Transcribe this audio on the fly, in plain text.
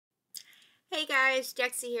Hey guys,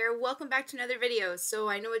 Jexie here. Welcome back to another video. So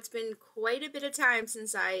I know it's been quite a bit of time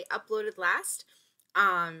since I uploaded last.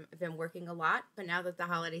 I've been working a lot, but now that the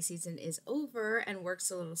holiday season is over and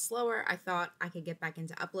work's a little slower, I thought I could get back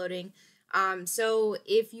into uploading. So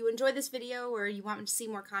if you enjoyed this video or you want me to see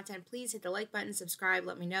more content, please hit the like button, subscribe,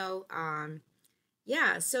 let me know.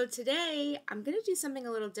 Yeah, so today I'm gonna do something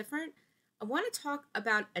a little different. I want to talk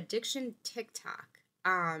about addiction TikTok.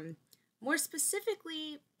 More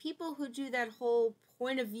specifically, people who do that whole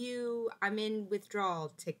point of view, I'm in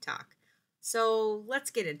withdrawal TikTok. So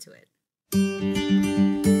let's get into it.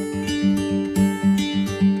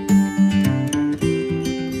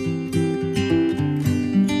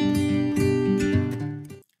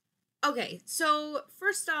 Okay, so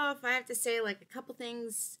first off, I have to say like a couple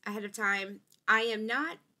things ahead of time. I am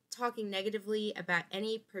not talking negatively about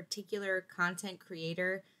any particular content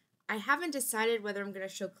creator. I haven't decided whether I'm going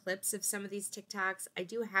to show clips of some of these TikToks. I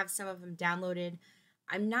do have some of them downloaded.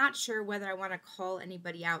 I'm not sure whether I want to call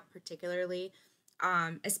anybody out particularly,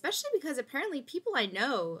 especially because apparently people I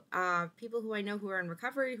know, people who I know who are in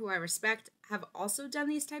recovery, who I respect, have also done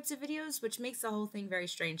these types of videos, which makes the whole thing very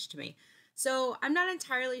strange to me. So I'm not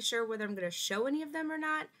entirely sure whether I'm going to show any of them or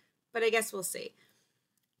not, but I guess we'll see.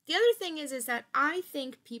 The other thing is that I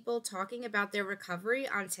think people talking about their recovery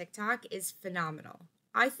on TikTok is phenomenal.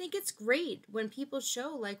 I think it's great when people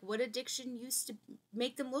show like what addiction used to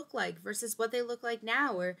make them look like versus what they look like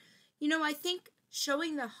now. Or, I think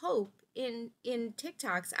showing the hope in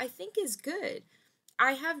TikToks, I think is good.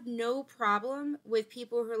 I have no problem with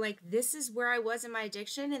people who are like, this is where I was in my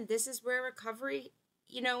addiction and this is where recovery,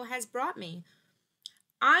 has brought me.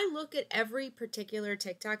 I look at every particular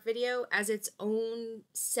TikTok video as its own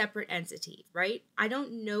separate entity, right? I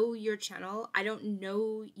don't know your channel. I don't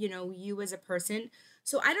know, you as a person.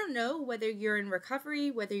 So I don't know whether you're in recovery,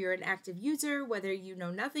 whether you're an active user, whether you know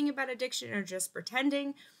nothing about addiction or just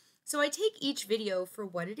pretending. So I take each video for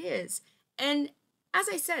what it is. And as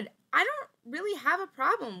I said, I don't really have a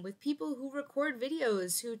problem with people who record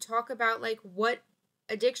videos who talk about like what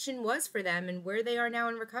addiction was for them and where they are now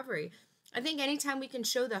in recovery. I think anytime we can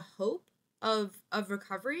show the hope of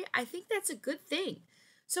recovery, I think that's a good thing.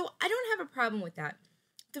 So I don't have a problem with that.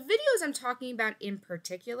 The videos I'm talking about in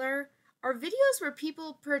particular are videos where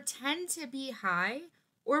people pretend to be high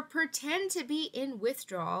or pretend to be in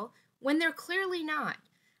withdrawal when they're clearly not.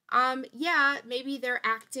 Yeah, maybe they're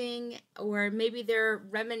acting or maybe they're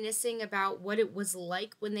reminiscing about what it was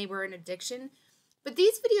like when they were in addiction. But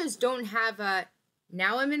these videos don't have a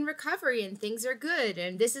now I'm in recovery and things are good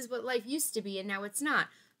and this is what life used to be and now it's not.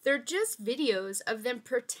 They're just videos of them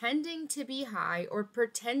pretending to be high or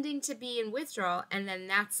pretending to be in withdrawal and then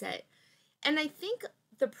that's it. And I think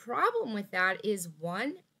the problem with that is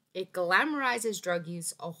one, it glamorizes drug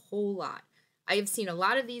use a whole lot. I have seen a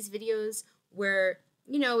lot of these videos where,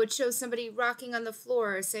 it shows somebody rocking on the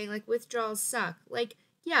floor saying like withdrawals suck. Like,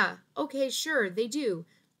 yeah, okay, sure, they do.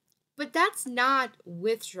 But that's not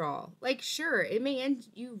withdrawal. Like, sure, it may end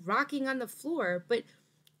you rocking on the floor, but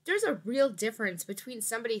there's a real difference between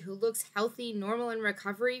somebody who looks healthy, normal, in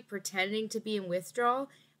recovery, pretending to be in withdrawal,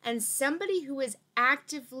 and somebody who is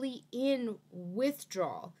actively in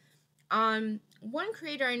withdrawal. One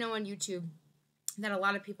creator I know on YouTube that a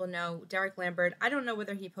lot of people know, Derek Lambert. I don't know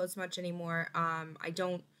whether he posts much anymore. I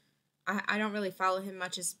don't really follow him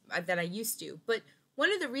much as that I used to, but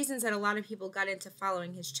one of the reasons that a lot of people got into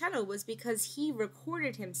following his channel was because he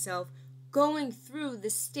recorded himself going through the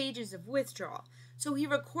stages of withdrawal. So he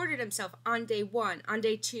recorded himself on day 1, on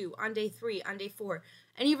day 2, on day 3, on day 4,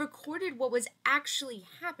 and he recorded what was actually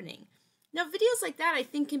happening. Now, videos like that I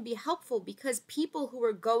think can be helpful because people who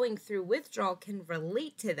are going through withdrawal can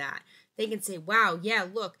relate to that. They can say, wow, yeah,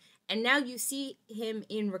 look, and now you see him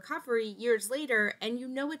in recovery years later, and you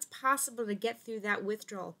know it's possible to get through that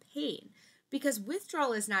withdrawal pain. Because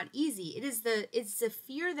withdrawal is not easy. It's the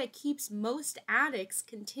fear that keeps most addicts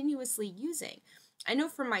continuously using. I know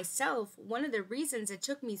for myself, one of the reasons it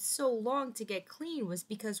took me so long to get clean was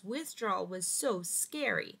because withdrawal was so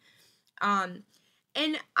scary. And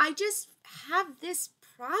I just have this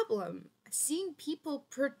problem seeing people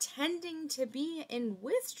pretending to be in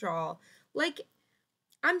withdrawal. Like,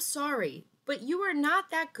 I'm sorry, but you are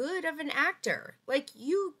not that good of an actor. Like,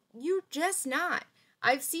 you just not.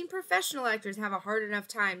 I've seen professional actors have a hard enough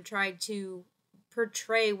time trying to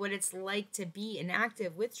portray what it's like to be in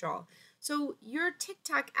active withdrawal. So your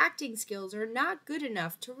TikTok acting skills are not good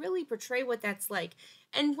enough to really portray what that's like.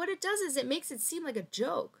 And what it does is it makes it seem like a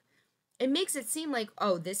joke. It makes it seem like,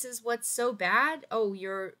 oh, this is what's so bad? Oh,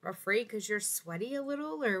 you're afraid because you're sweaty a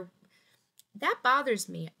little? Or that bothers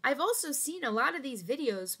me. I've also seen a lot of these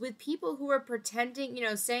videos with people who are pretending,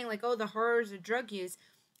 saying like, oh, the horrors of drug use,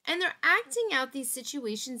 and they're acting out these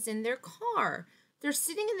situations in their car. They're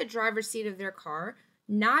sitting in the driver's seat of their car,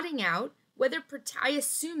 nodding out, I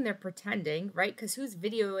assume they're pretending, right? Because who's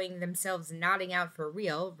videoing themselves nodding out for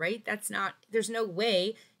real, right? There's no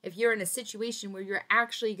way if you're in a situation where you're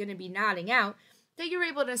actually going to be nodding out that you're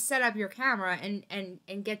able to set up your camera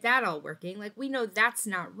and get that all working. Like, we know that's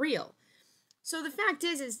not real. So the fact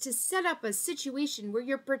is to set up a situation where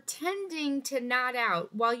you're pretending to nod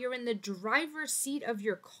out while you're in the driver's seat of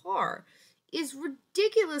your car is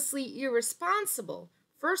ridiculously irresponsible.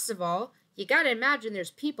 First of all, you got to imagine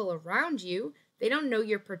there's people around you. They don't know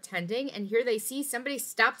you're pretending, and here they see somebody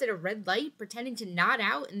stopped at a red light pretending to nod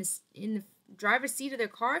out in the driver's seat of their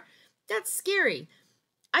car. That's scary.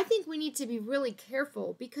 I think we need to be really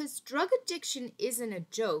careful because drug addiction isn't a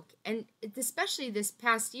joke. And especially this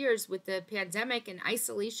past years with the pandemic and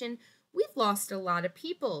isolation, we've lost a lot of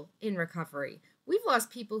people in recovery. We've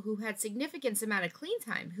lost people who had significant amount of clean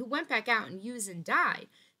time, who went back out and used and died.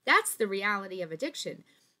 That's the reality of addiction.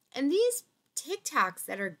 And these TikToks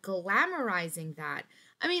that are glamorizing that,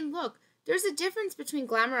 I mean, look, there's a difference between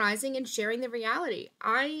glamorizing and sharing the reality.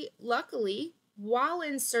 Luckily, while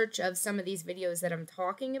in search of some of these videos that I'm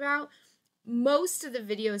talking about, most of the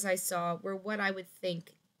videos I saw were what I would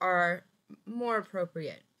think are more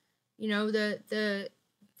appropriate. The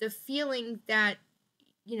feeling that,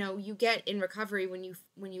 you get in recovery when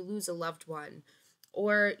you lose a loved one,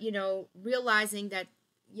 or, realizing that,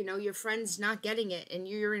 your friend's not getting it and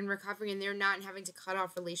you're in recovery and they're not, and having to cut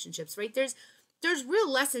off relationships, right? There's real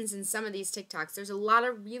lessons in some of these TikToks. There's a lot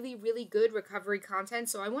of really, really good recovery content.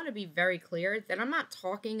 So I want to be very clear that I'm not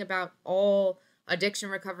talking about all addiction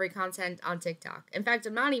recovery content on TikTok. In fact,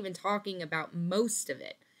 I'm not even talking about most of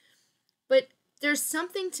it. But there's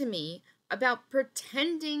something to me about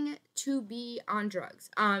pretending to be on drugs.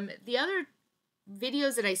 The other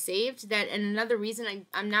videos that I saved and another reason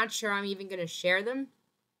I'm not sure I'm even going to share them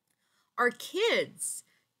are kids.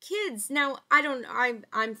 Now,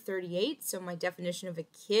 I'm 38, so my definition of a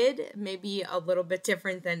kid may be a little bit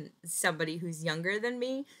different than somebody who's younger than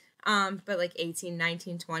me, but like 18,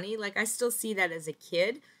 19, 20, like I still see that as a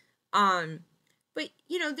kid. But,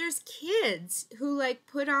 there's kids who like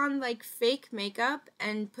put on like fake makeup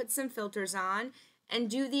and put some filters on and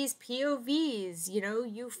do these POVs,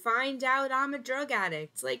 you find out I'm a drug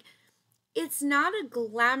addict. Like, it's not a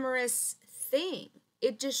glamorous thing.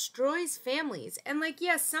 It destroys families. And like,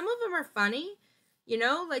 yes, some of them are funny,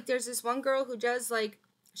 like there's this one girl who does like,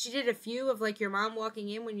 she did a few of like your mom walking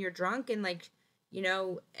in when you're drunk and like,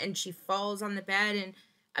 and she falls on the bed. And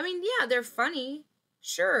I mean, yeah, they're funny.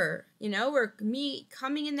 Sure. Or me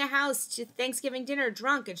coming in the house to Thanksgiving dinner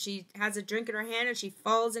drunk and she has a drink in her hand and she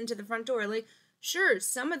falls into the front door. Like, sure,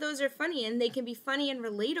 some of those are funny and they can be funny and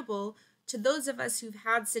relatable to those of us who've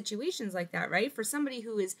had situations like that, right? For somebody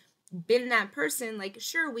who is been that person, like,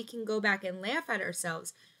 sure, we can go back and laugh at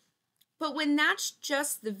ourselves. But when that's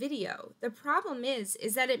just the video, the problem is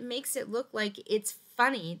that it makes it look like it's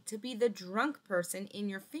funny to be the drunk person in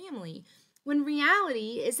your family, when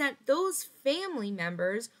reality is that those family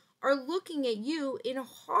members are looking at you in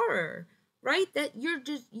horror, right? That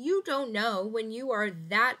you don't know when you are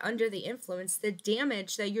that under the influence, the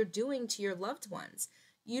damage that you're doing to your loved ones.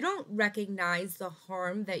 You don't recognize the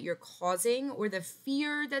harm that you're causing or the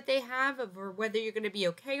fear that they have of whether you're going to be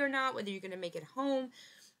okay or not, whether you're going to make it home.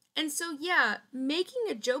 And so, yeah, making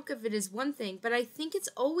a joke of it is one thing, but I think it's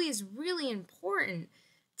always really important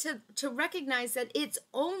to recognize that it's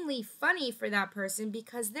only funny for that person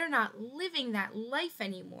because they're not living that life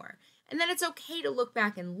anymore. And that it's okay to look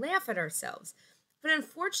back and laugh at ourselves. But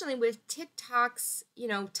unfortunately, with TikTok's,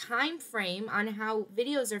 time frame on how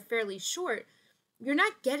videos are fairly short, you're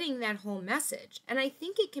not getting that whole message. And I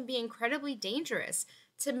think it can be incredibly dangerous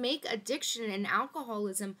to make addiction and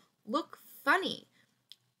alcoholism look funny.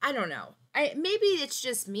 I don't know. Maybe it's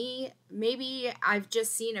just me. Maybe I've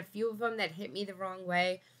just seen a few of them that hit me the wrong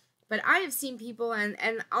way. But I have seen people, and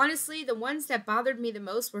honestly, the ones that bothered me the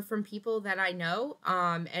most were from people that I know.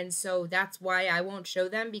 And so that's why I won't show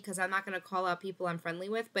them, because I'm not going to call out people I'm friendly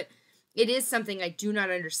with. But it is something I do not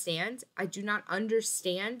understand. I do not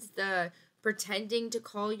understand the pretending to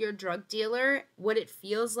call your drug dealer, what it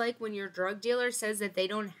feels like when your drug dealer says that they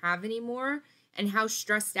don't have any more, and how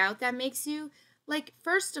stressed out that makes you. Like,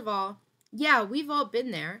 first of all, yeah, we've all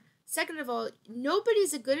been there. Second of all,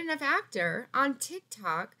 nobody's a good enough actor on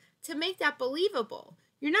TikTok to make that believable.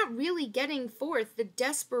 You're not really getting forth the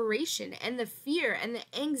desperation and the fear and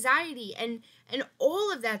the anxiety and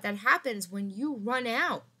all of that happens when you run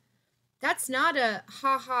out. That's not a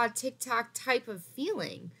haha TikTok type of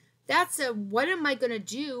feeling. That's a what am I going to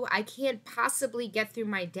do? I can't possibly get through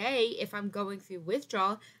my day if I'm going through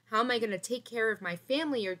withdrawal. How am I going to take care of my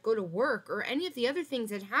family or go to work or any of the other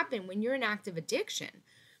things that happen when you're in active addiction?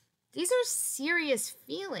 These are serious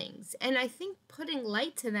feelings, and I think putting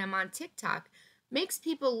light to them on TikTok makes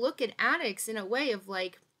people look at addicts in a way of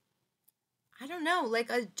like, I don't know, like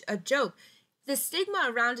a joke. The stigma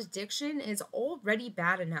around addiction is already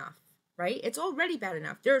bad enough, right? It's already bad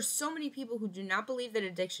enough. There are so many people who do not believe that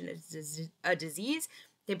addiction is a disease.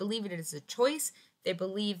 They believe it is a choice. They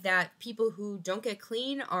believe that people who don't get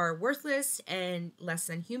clean are worthless and less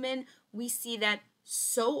than human. We see that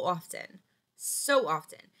so often, so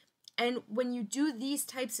often. And when you do these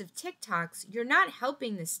types of TikToks, you're not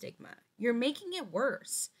helping the stigma. You're making it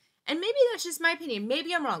worse. And maybe that's just my opinion.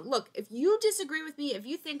 Maybe I'm wrong. Look, if you disagree with me, if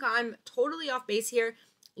you think I'm totally off base here,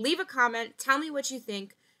 leave a comment. Tell me what you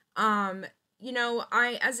think.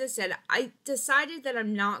 As I said, I decided that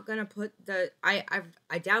I'm not gonna put I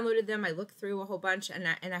downloaded them. I looked through a whole bunch, and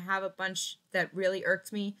I have a bunch that really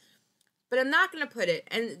irked me, but I'm not gonna put it.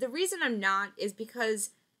 And the reason I'm not is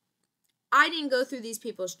because I didn't go through these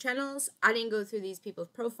people's channels. I didn't go through these people's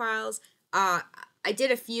profiles. I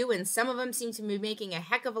did a few, and some of them seem to be making a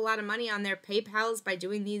heck of a lot of money on their PayPals by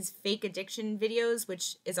doing these fake addiction videos,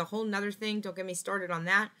 which is a whole nother thing. Don't get me started on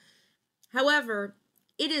that. However,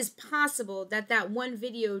 it is possible that that one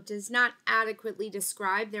video does not adequately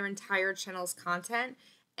describe their entire channel's content,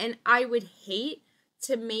 and I would hate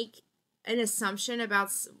to make an assumption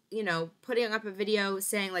about, putting up a video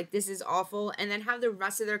saying like this is awful and then have the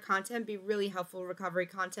rest of their content be really helpful recovery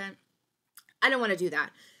content. I don't want to do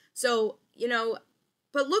that. So,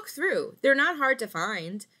 but look through. They're not hard to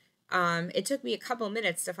find. It took me a couple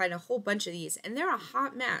minutes to find a whole bunch of these, and they're a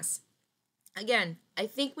hot mess. Again, I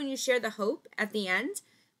think when you share the hope at the end,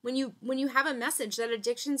 when you have a message that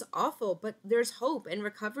addiction's awful, but there's hope and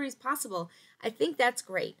recovery is possible, I think that's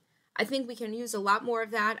great. I think we can use a lot more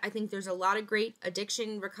of that. I think there's a lot of great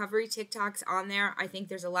addiction recovery TikToks on there. I think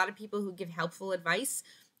there's a lot of people who give helpful advice,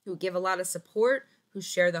 who give a lot of support, who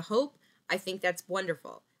share the hope. I think that's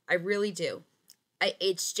wonderful. I really do.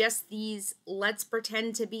 It's just these let's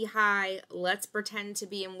pretend to be high, let's pretend to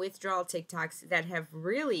be in withdrawal TikToks that have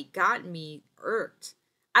really gotten me irked.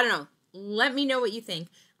 I don't know. Let me know what you think.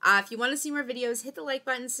 If you want to see more videos, hit the like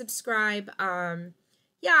button, subscribe. I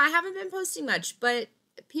haven't been posting much, but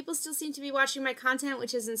people still seem to be watching my content,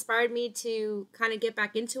 which has inspired me to kind of get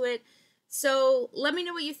back into it. So let me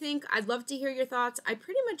know what you think. I'd love to hear your thoughts. I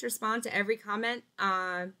pretty much respond to every comment.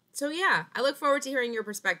 I look forward to hearing your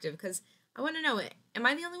perspective because I want to know, am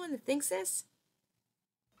I the only one that thinks this?